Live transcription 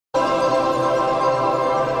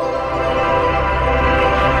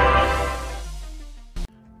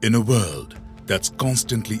In a world that's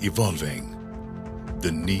constantly evolving,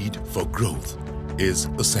 the need for growth is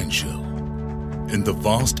essential. In the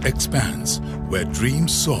vast expanse where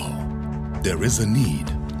dreams soar, there is a need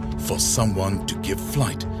for someone to give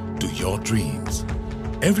flight to your dreams.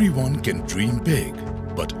 Everyone can dream big,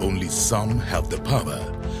 but only some have the power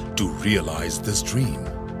to realize this dream.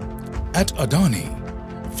 At Adani,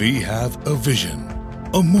 we have a vision,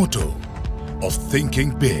 a motto of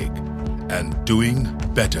thinking big and doing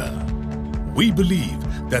better. We believe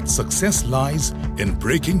that success lies in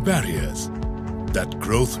breaking barriers, that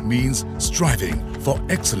growth means striving for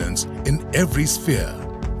excellence in every sphere.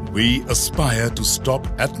 We aspire to stop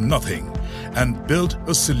at nothing and build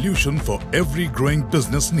a solution for every growing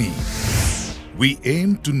business need. We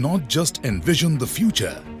aim to not just envision the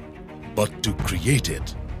future, but to create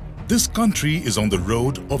it. This country is on the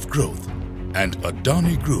road of growth, and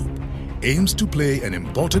Adani Group aims to play an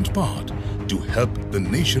important part to help the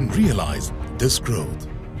nation realize this growth.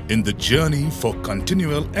 In the journey for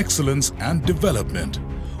continual excellence and development,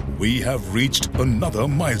 we have reached another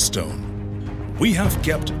milestone. We have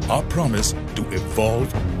kept our promise to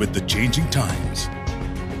evolve with the changing times,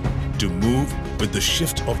 to move with the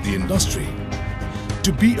shift of the industry,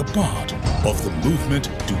 to be a part of the movement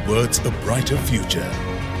towards a brighter future.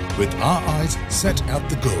 With our eyes set at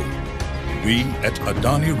the goal, we at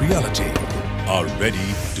Adani Realty are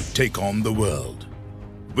ready to take on the world.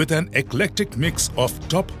 With an eclectic mix of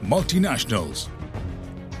top multinationals,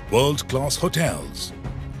 world-class hotels,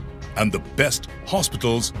 and the best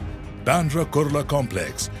hospitals, Bandra Kurla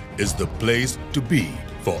complex is the place to be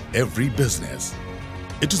for every business.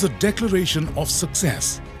 It is a declaration of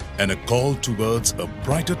success and a call towards a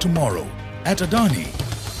brighter tomorrow. At Adani,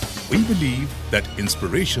 we believe that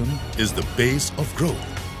inspiration is the base of growth.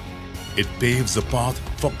 It paves a path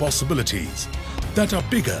for possibilities that are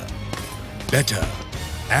bigger, better,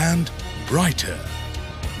 and brighter.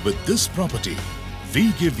 With this property,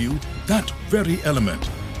 we give you that very element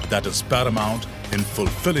that is paramount in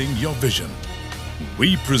fulfilling your vision.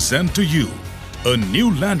 We present to you a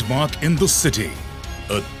new landmark in the city,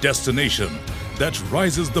 a destination that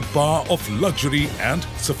rises the bar of luxury and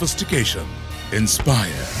sophistication,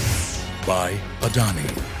 inspired by Adani.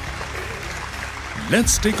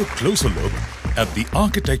 Let's take a closer look at the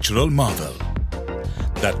architectural marvel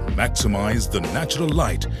that maximizes the natural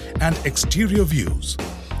light and exterior views.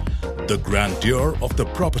 The grandeur of the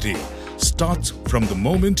property starts from the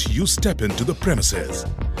moment you step into the premises,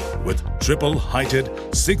 with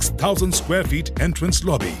triple-heighted 6,000 square feet entrance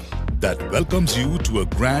lobby that welcomes you to a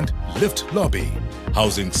grand lift lobby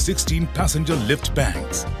housing 16 passenger lift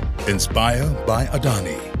banks. Inspired by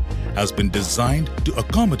Adani, has been designed to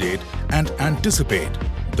accommodate and anticipate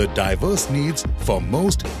the diverse needs for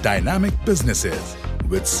most dynamic businesses,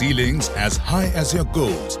 with ceilings as high as your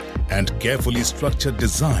goals and carefully structured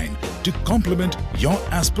design to complement your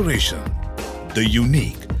aspiration. The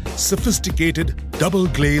unique, sophisticated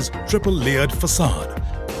double-glazed triple-layered facade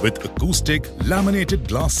with acoustic laminated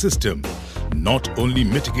glass system not only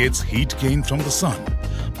mitigates heat gain from the sun,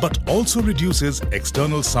 but also reduces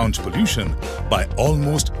external sound pollution by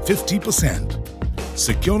almost 50%.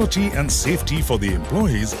 Security and safety for the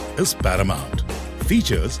employees is paramount.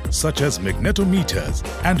 Features such as magnetometers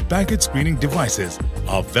and baggage screening devices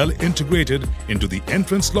are well integrated into the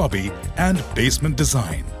entrance lobby and basement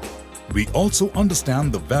design. We also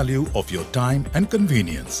understand the value of your time and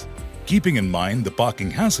convenience. Keeping in mind the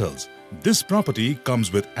parking hassles, this property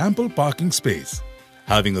comes with ample parking space.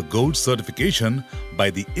 Having a gold certification by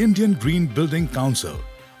the Indian Green Building Council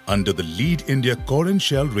under the Lead India Core and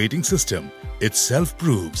Shell rating system itself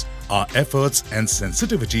proves our efforts and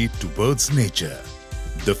sensitivity towards nature.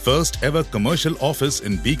 The first ever commercial office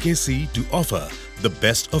in BKC to offer the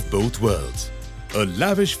best of both worlds. A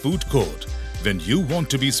lavish food court when you want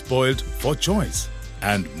to be spoiled for choice,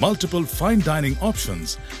 and multiple fine dining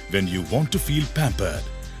options when you want to feel pampered,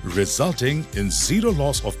 resulting in zero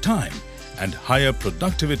loss of time and higher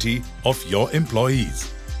productivity of your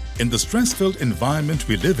employees. In the stress-filled environment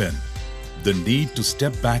we live in, the need to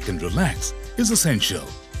step back and relax is essential.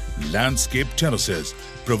 Landscape terraces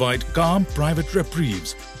provide calm private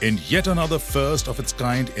reprieves in yet another first of its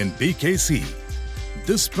kind in BKC.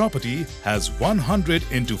 This property has 100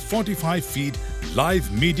 into 45 feet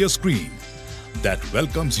live media screen that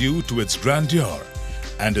welcomes you to its grandeur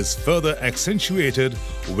and is further accentuated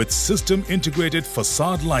with system-integrated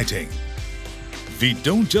facade lighting. We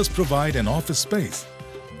don't just provide an office space,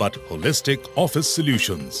 but holistic office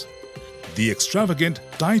solutions. The extravagant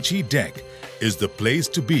Tai Chi deck is the place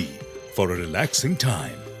to be for a relaxing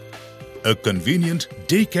time. A convenient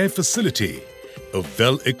daycare facility, a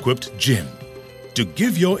well-equipped gym, to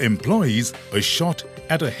give your employees a shot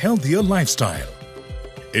at a healthier lifestyle.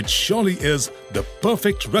 It surely is the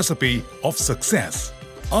perfect recipe of success.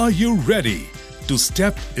 Are you ready to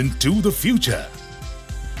step into the future?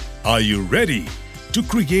 Are you ready to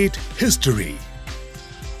create history?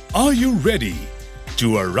 Are you ready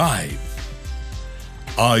to arrive?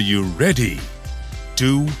 Are you ready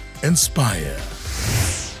to inspire?